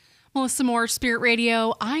Well, some more Spirit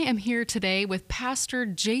Radio. I am here today with Pastor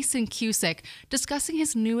Jason Cusick discussing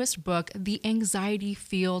his newest book, The Anxiety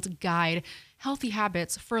Field Guide: Healthy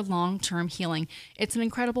Habits for Long-Term Healing. It's an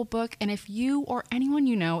incredible book, and if you or anyone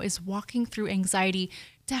you know is walking through anxiety,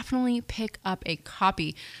 definitely pick up a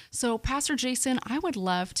copy. So, Pastor Jason, I would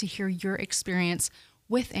love to hear your experience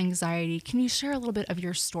with anxiety. Can you share a little bit of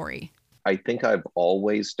your story? I think I've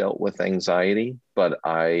always dealt with anxiety, but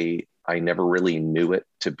I never really knew it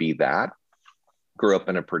to be that. Grew up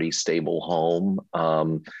in a pretty stable home,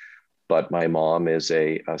 but my mom is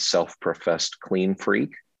a self-professed clean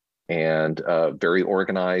freak and very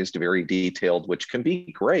organized, very detailed, which can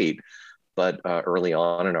be great. But early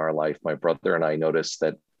on in our life, my brother and I noticed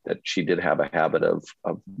that she did have a habit of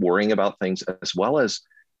worrying about things, as well as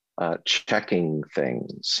checking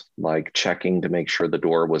things, like checking to make sure the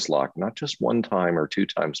door was locked, not just one time or two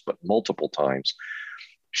times, but multiple times.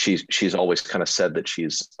 She's always kind of said that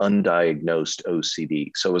she's undiagnosed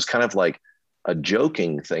OCD. So it was kind of like a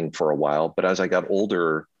joking thing for a while. But as I got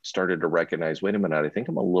older, started to recognize, wait a minute, I think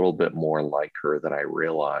I'm a little bit more like her than I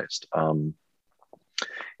realized. And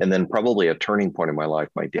then probably a turning point in my life,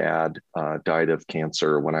 my dad died of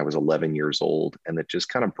cancer when I was 11 years old. And it just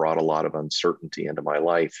kind of brought a lot of uncertainty into my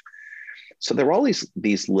life. So there were all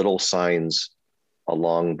these little signs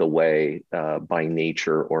along the way, by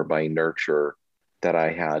nature or by nurture, that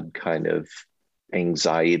I had kind of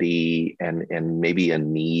anxiety and maybe a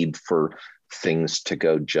need for things to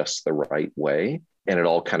go just the right way. And it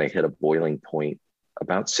all kind of hit a boiling point.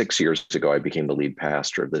 About 6 years ago, I became the lead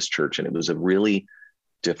pastor of this church, and it was a really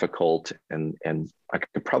difficult and I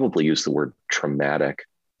could probably use the word traumatic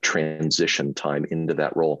transition time into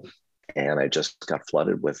that role. And I just got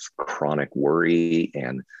flooded with chronic worry,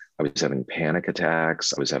 and I was having panic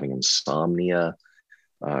attacks. I was having insomnia,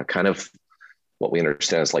 kind of what we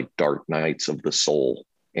understand as like dark nights of the soul.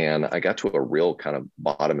 And I got to a real kind of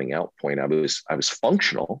bottoming out point. I was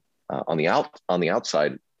functional on the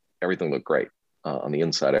outside, everything looked great. On the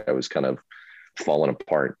inside, I was kind of fallen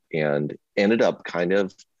apart, and ended up kind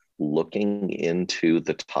of looking into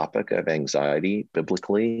the topic of anxiety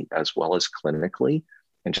biblically as well as clinically,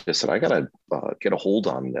 and just said, I got to get a hold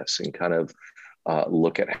on this and kind of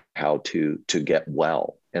look at how to get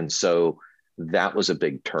well. And so that was a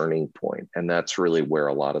big turning point. And that's really where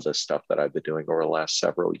a lot of the stuff that I've been doing over the last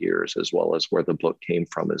several years, as well as where the book came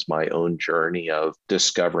from, is my own journey of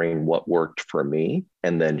discovering what worked for me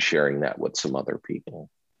and then sharing that with some other people.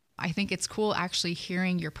 I think it's cool actually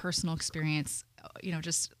hearing your personal experience,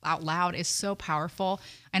 just out loud is so powerful.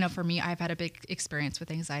 I know for me, I've had a big experience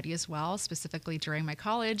with anxiety as well, specifically during my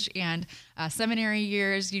college and seminary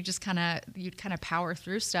years. You kind of power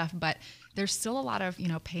through stuff, but there's still a lot of,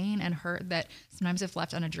 pain and hurt that sometimes, if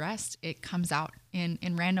left unaddressed, it comes out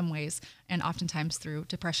in random ways, and oftentimes through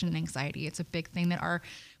depression and anxiety. It's a big thing that our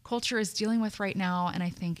culture is dealing with right now. And I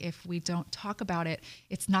think if we don't talk about it,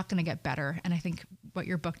 it's not going to get better. And I think what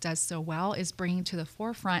your book does so well is bringing to the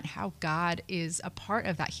forefront how God is a part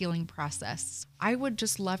of that healing process. I would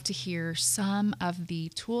just love to hear some of the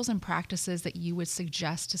tools and practices that you would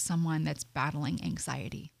suggest to someone that's battling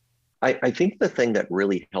anxiety. I think the thing that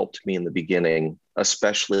really helped me in the beginning,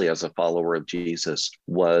 especially as a follower of Jesus,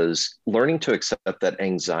 was learning to accept that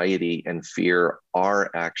anxiety and fear are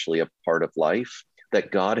actually a part of life, that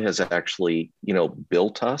God has actually,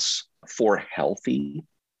 built us for healthy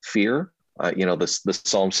fear. The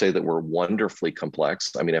Psalms say that we're wonderfully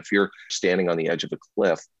complex. I mean, if you're standing on the edge of a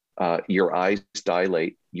cliff, your eyes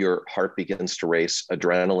dilate, your heart begins to race,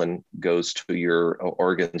 adrenaline goes to your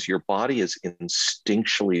organs. Your body is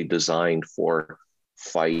instinctually designed for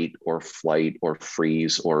fight or flight or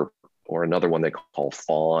freeze, or another one they call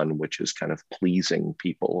fawn, which is kind of pleasing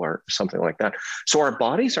people or something like that. So our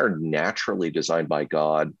bodies are naturally designed by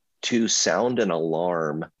God to sound an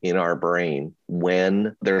alarm in our brain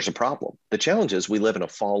when there's a problem. The challenge is we live in a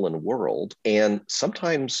fallen world, and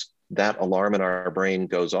sometimes that alarm in our brain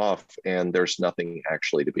goes off and there's nothing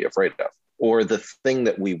actually to be afraid of. Or the thing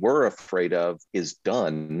that we were afraid of is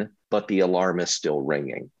done, but the alarm is still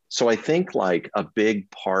ringing. So I think like a big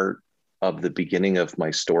part of the beginning of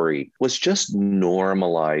my story was just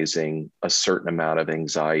normalizing a certain amount of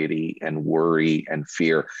anxiety and worry and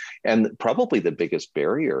fear. And probably the biggest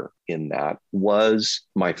barrier in that was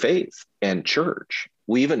my faith and church.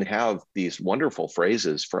 We even have these wonderful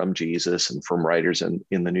phrases from Jesus and from writers in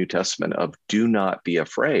the New Testament of do not be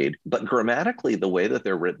afraid. But grammatically, the way that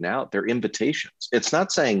they're written out, they're invitations. It's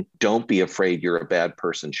not saying don't be afraid, you're a bad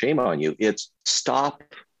person, shame on you. It's stop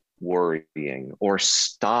worrying or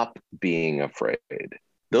stop being afraid.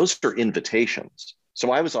 Those are invitations.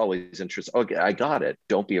 So I was always interested. Okay, I got it.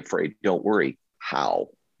 Don't be afraid. Don't worry. How?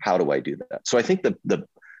 How do I do that? So I think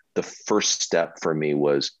the first step for me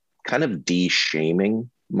was kind of de-shaming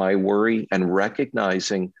my worry and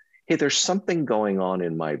recognizing, hey, there's something going on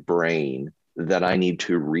in my brain that I need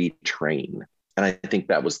to retrain. And I think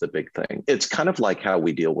that was the big thing. It's kind of like how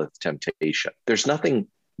we deal with temptation. There's nothing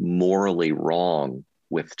morally wrong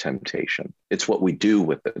with temptation. It's what we do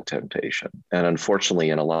with the temptation. And unfortunately,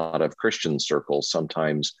 in a lot of Christian circles,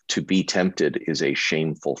 sometimes to be tempted is a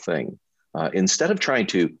shameful thing. Instead of trying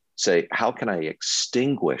to say, how can I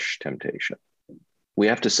extinguish temptation? We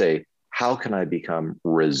have to say, how can I become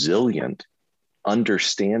resilient,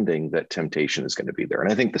 understanding that temptation is going to be there?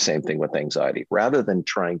 And I think the same thing with anxiety. Rather than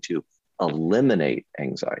trying to eliminate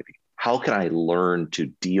anxiety, how can I learn to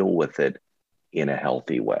deal with it in a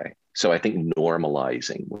healthy way? So I think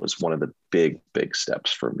normalizing was one of the big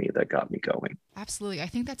steps for me that got me going. Absolutely. I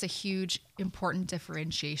think that's a huge, important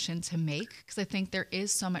differentiation to make, because I think there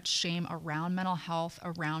is so much shame around mental health,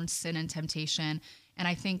 around sin and temptation. And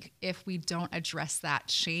I think if we don't address that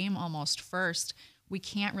shame almost first, we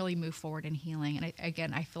can't really move forward in healing.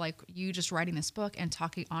 And I feel like you just writing this book and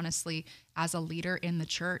talking honestly as a leader in the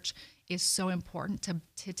church is so important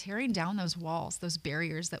to tearing down those walls, those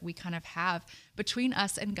barriers that we kind of have between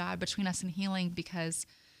us and God, between us and healing, because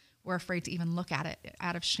we're afraid to even look at it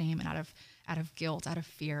out of shame and out of guilt, out of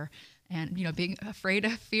fear. And, being afraid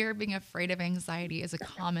of fear, being afraid of anxiety is a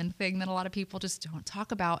common thing that a lot of people just don't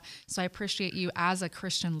talk about. So I appreciate you as a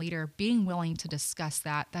Christian leader being willing to discuss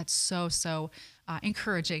that. That's so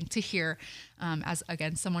encouraging to hear, as,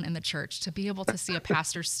 again, someone in the church, to be able to see a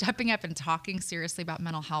pastor stepping up and talking seriously about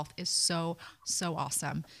mental health is so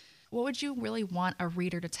awesome. What would you really want a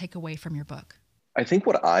reader to take away from your book? I think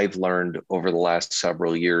what I've learned over the last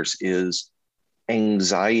several years is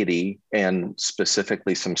anxiety, and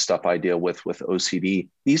specifically some stuff I deal with OCD,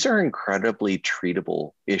 these are incredibly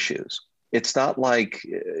treatable issues. It's not like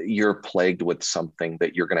you're plagued with something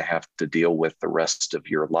that you're going to have to deal with the rest of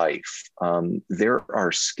your life. There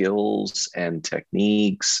are skills and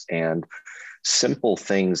techniques and simple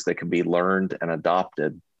things that can be learned and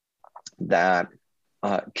adopted that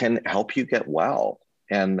can help you get well.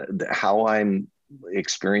 And how I'm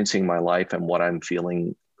experiencing my life and what I'm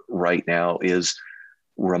feeling right now is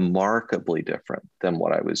remarkably different than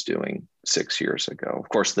what I was doing 6 years ago. Of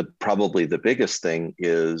course, probably the biggest thing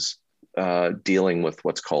is dealing with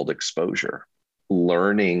what's called exposure,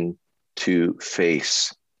 learning to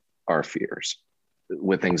face our fears.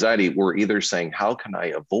 With anxiety, we're either saying, how can I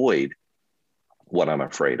avoid what I'm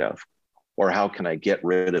afraid of? Or how can I get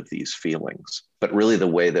rid of these feelings? But really the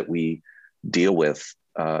way that we deal with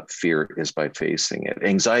fear is by facing it.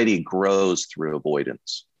 Anxiety grows through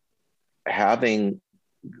avoidance. Having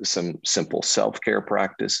some simple self-care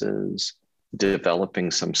practices,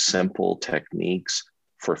 developing some simple techniques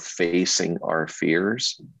for facing our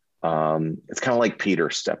fears. It's kind of like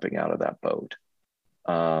Peter stepping out of that boat,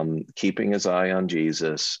 keeping his eye on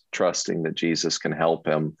Jesus, trusting that Jesus can help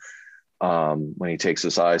him. When he takes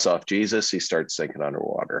his eyes off Jesus, he starts sinking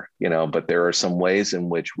underwater, but there are some ways in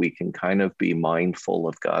which we can kind of be mindful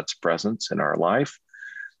of God's presence in our life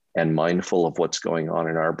and mindful of what's going on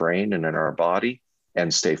in our brain and in our body,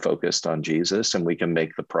 and stay focused on Jesus, and we can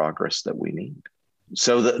make the progress that we need.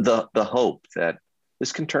 So the hope that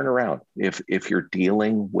this can turn around. If you're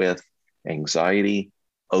dealing with anxiety,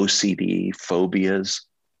 OCD, phobias,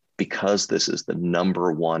 because this is the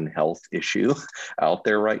number one health issue out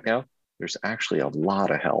there right now, there's actually a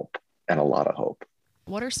lot of help and a lot of hope.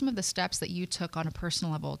 What are some of the steps that you took on a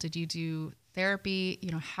personal level? Did you do therapy?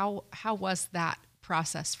 How was that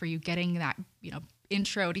process for you getting that,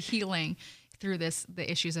 intro to healing through the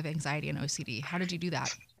issues of anxiety and OCD? How did you do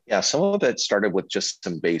that? Yeah, some of it started with just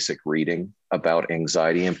some basic reading about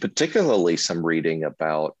anxiety, and particularly some reading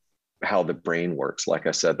about how the brain works. Like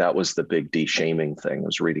I said, that was the big de-shaming thing. I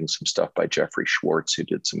was reading some stuff by Jeffrey Schwartz, who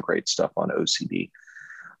did some great stuff on OCD.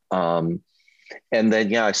 And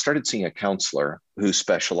then, I started seeing a counselor who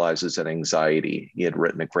specializes in anxiety. He had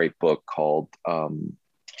written a great book called, gosh,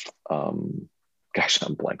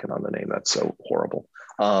 I'm blanking on the name. That's so horrible.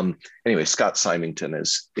 Anyway, Scott Symington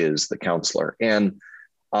is the counselor. And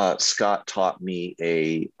Scott taught me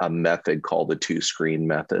a method called the 2-screen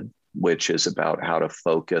method, which is about how to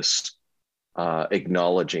focus,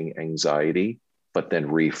 acknowledging anxiety, but then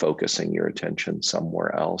refocusing your attention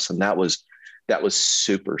somewhere else. And that was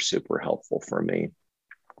super, super helpful for me.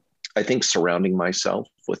 I think surrounding myself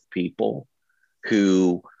with people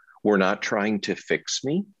who were not trying to fix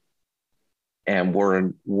me and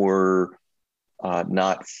were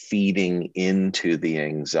not feeding into the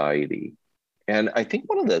anxiety. And I think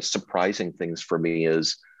one of the surprising things for me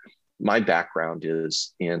is my background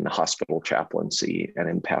is in hospital chaplaincy and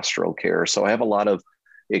in pastoral care. So I have a lot of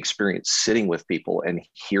experience sitting with people and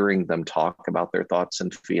hearing them talk about their thoughts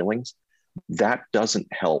and feelings. That doesn't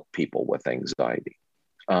help people with anxiety.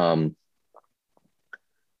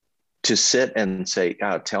 To sit and say,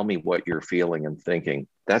 tell me what you're feeling and thinking,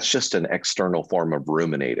 that's just an external form of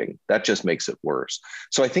ruminating. That just makes it worse.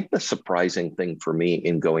 So I think the surprising thing for me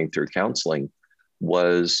in going through counseling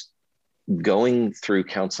was going through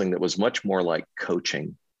counseling that was much more like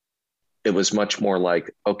coaching. It was much more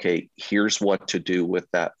like, okay, here's what to do with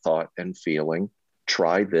that thought and feeling.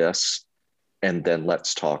 Try this, and then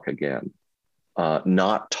let's talk again.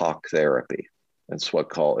 Not talk therapy. It's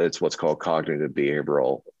what's called cognitive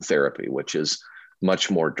behavioral therapy, which is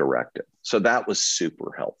much more directed. So that was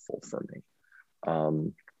super helpful for me.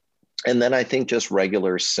 And then I think just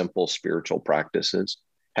regular, simple spiritual practices,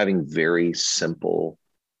 having very simple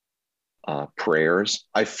prayers.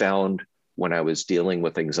 I found when I was dealing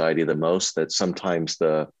with anxiety the most that sometimes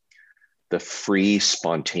the free,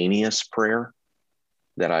 spontaneous prayer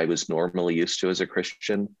that I was normally used to as a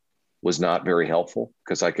Christian was not very helpful,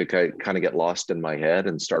 because I could kind of get lost in my head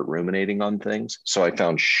and start ruminating on things. So I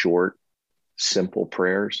found short, simple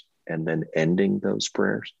prayers, and then ending those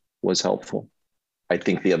prayers was helpful. I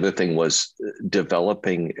think the other thing was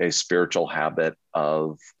developing a spiritual habit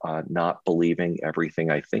of not believing everything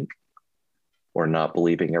I think or not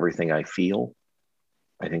believing everything I feel.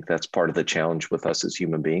 I think that's part of the challenge with us as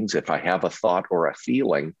human beings. If I have a thought or a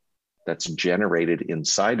feeling that's generated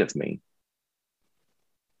inside of me,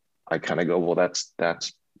 I kind of go, well, that's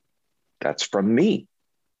from me.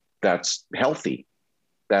 That's healthy.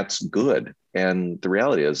 That's good. And the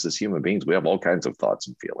reality is, as human beings, we have all kinds of thoughts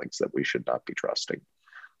and feelings that we should not be trusting.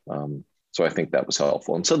 So I think that was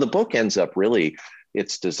helpful. And so the book ends up really,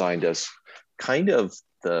 it's designed as kind of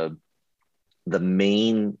the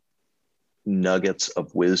main nuggets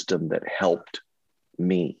of wisdom that helped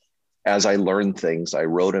me. As I learned things, I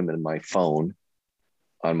wrote them in my phone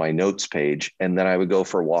on my notes page, and then I would go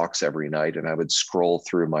for walks every night, and I would scroll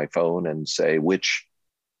through my phone and say, which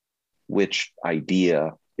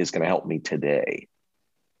idea is going to help me today?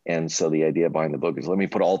 And so the idea behind the book is, let me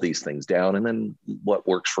put all these things down, and then what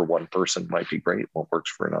works for one person might be great. What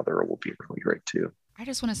works for another will be really great too. I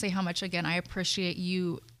just want to say how much, again, I appreciate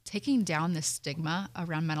you taking down the stigma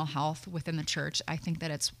around mental health within the church. I think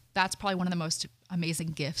that that's probably one of the most amazing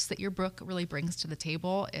gifts that your book really brings to the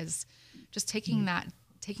table, is just taking that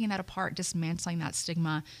apart, dismantling that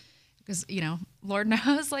stigma. Because, Lord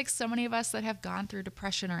knows, like so many of us that have gone through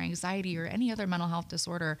depression or anxiety or any other mental health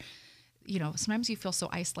disorder, sometimes you feel so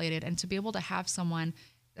isolated, and to be able to have someone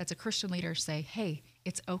that's a Christian leader say, hey,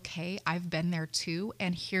 it's okay, I've been there too,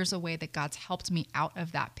 and here's a way that God's helped me out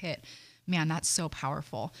of that pit. Man, that's so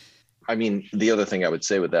powerful. I mean, the other thing I would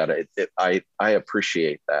say with that, I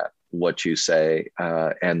appreciate that, what you say,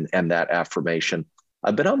 and that affirmation.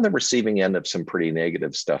 I've been on the receiving end of some pretty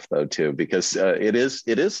negative stuff though too, because it is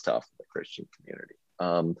tough in the Christian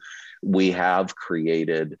community. We have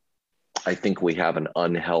created, I think we have an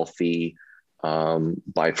unhealthy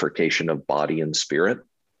bifurcation of body and spirit.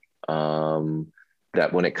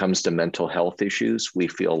 That when it comes to mental health issues, we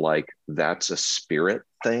feel like that's a spirit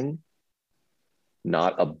thing,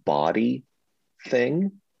 not a body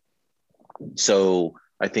thing. So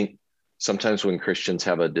I think sometimes when Christians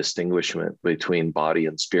have a distinguishment between body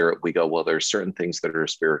and spirit, we go, well, there's certain things that are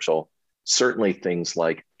spiritual, certainly things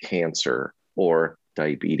like cancer or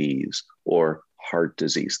diabetes or heart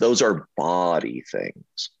disease. Those are body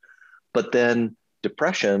things. But then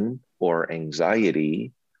depression or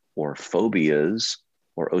anxiety or phobias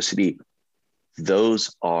or OCD,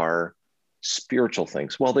 those are spiritual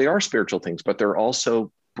things. Well, they are spiritual things, but they're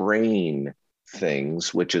also brain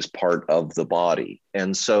things, which is part of the body.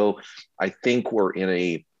 And so I think we're in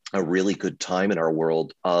a really good time in our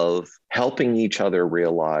world of helping each other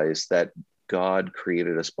realize that God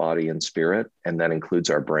created us body and spirit, and that includes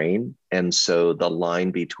our brain. And so the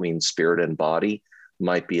line between spirit and body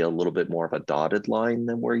might be a little bit more of a dotted line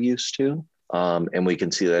than we're used to. And we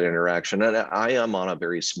can see that interaction. And I am on a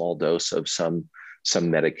very small dose of some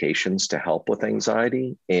medications to help with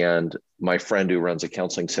anxiety. And my friend who runs a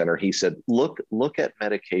counseling center, he said, look at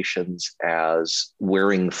medications as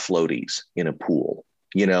wearing floaties in a pool,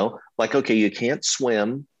 like, okay, you can't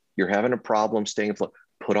swim, you're having a problem staying afloat,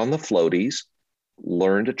 put on the floaties,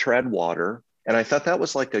 learn to tread water. And I thought that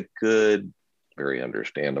was like a good, very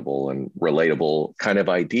understandable and relatable kind of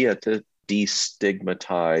idea to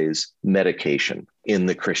destigmatize medication in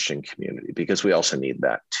the Christian community, because we also need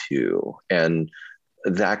that too. And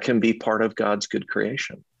that can be part of God's good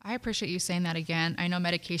creation. I appreciate you saying that again. I know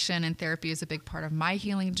medication and therapy is a big part of my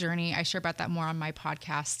healing journey. I share about that more on my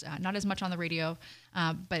podcast, not as much on the radio,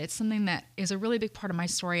 but it's something that is a really big part of my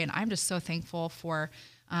story. And I'm just so thankful for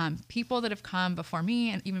people that have come before me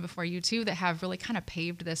and even before you too, that have really kind of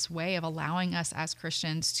paved this way of allowing us as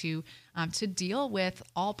Christians to deal with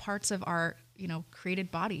all parts of our,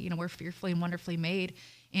 created body. We're fearfully and wonderfully made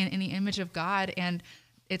in the image of God. And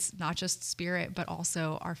it's not just spirit, but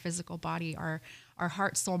also our physical body, our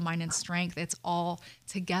heart, soul, mind, and strength. It's all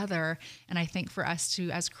together. And I think for us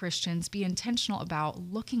to, as Christians, be intentional about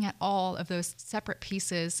looking at all of those separate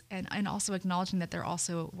pieces and also acknowledging that they're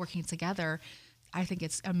also working together. I think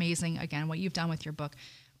it's amazing, again, what you've done with your book.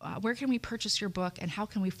 Where can we purchase your book, and how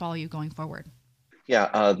can we follow you going forward?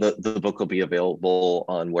 Yeah, the book will be available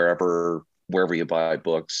on wherever you buy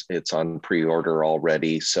books. It's on pre-order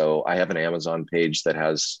already. So I have an Amazon page that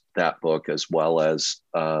has that book, as well as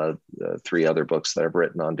 3 other books that I've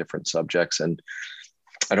written on different subjects. And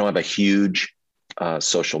I don't have a huge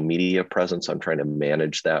social media presence. I'm trying to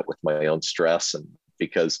manage that with my own stress, and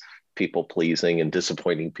because people pleasing and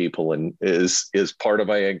disappointing people is part of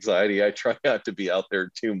my anxiety. I try not to be out there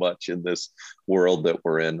too much in this world that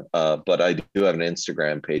we're in. But I do have an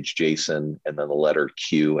Instagram page, Jason, and then the letter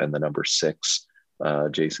Q and the number 6,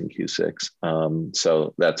 Jason Q6.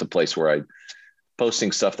 So that's a place where I'm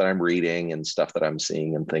posting stuff that I'm reading and stuff that I'm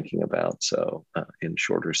seeing and thinking about. So in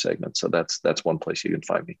shorter segments. So that's one place you can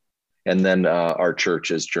find me. And then our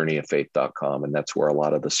church is journeyoffaith.com. And that's where a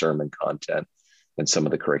lot of the sermon content and some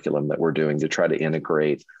of the curriculum that we're doing to try to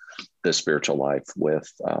integrate the spiritual life with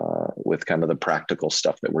kind of the practical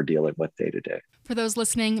stuff that we're dealing with day to day. For those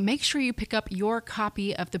listening, make sure you pick up your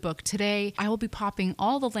copy of the book today. I will be popping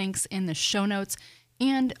all the links in the show notes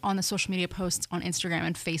and on the social media posts on Instagram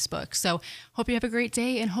and Facebook. So hope you have a great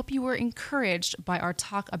day, and hope you were encouraged by our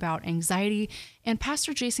talk about anxiety and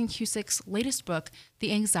Pastor Jason Cusick's latest book,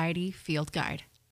 The Anxiety Field Guide.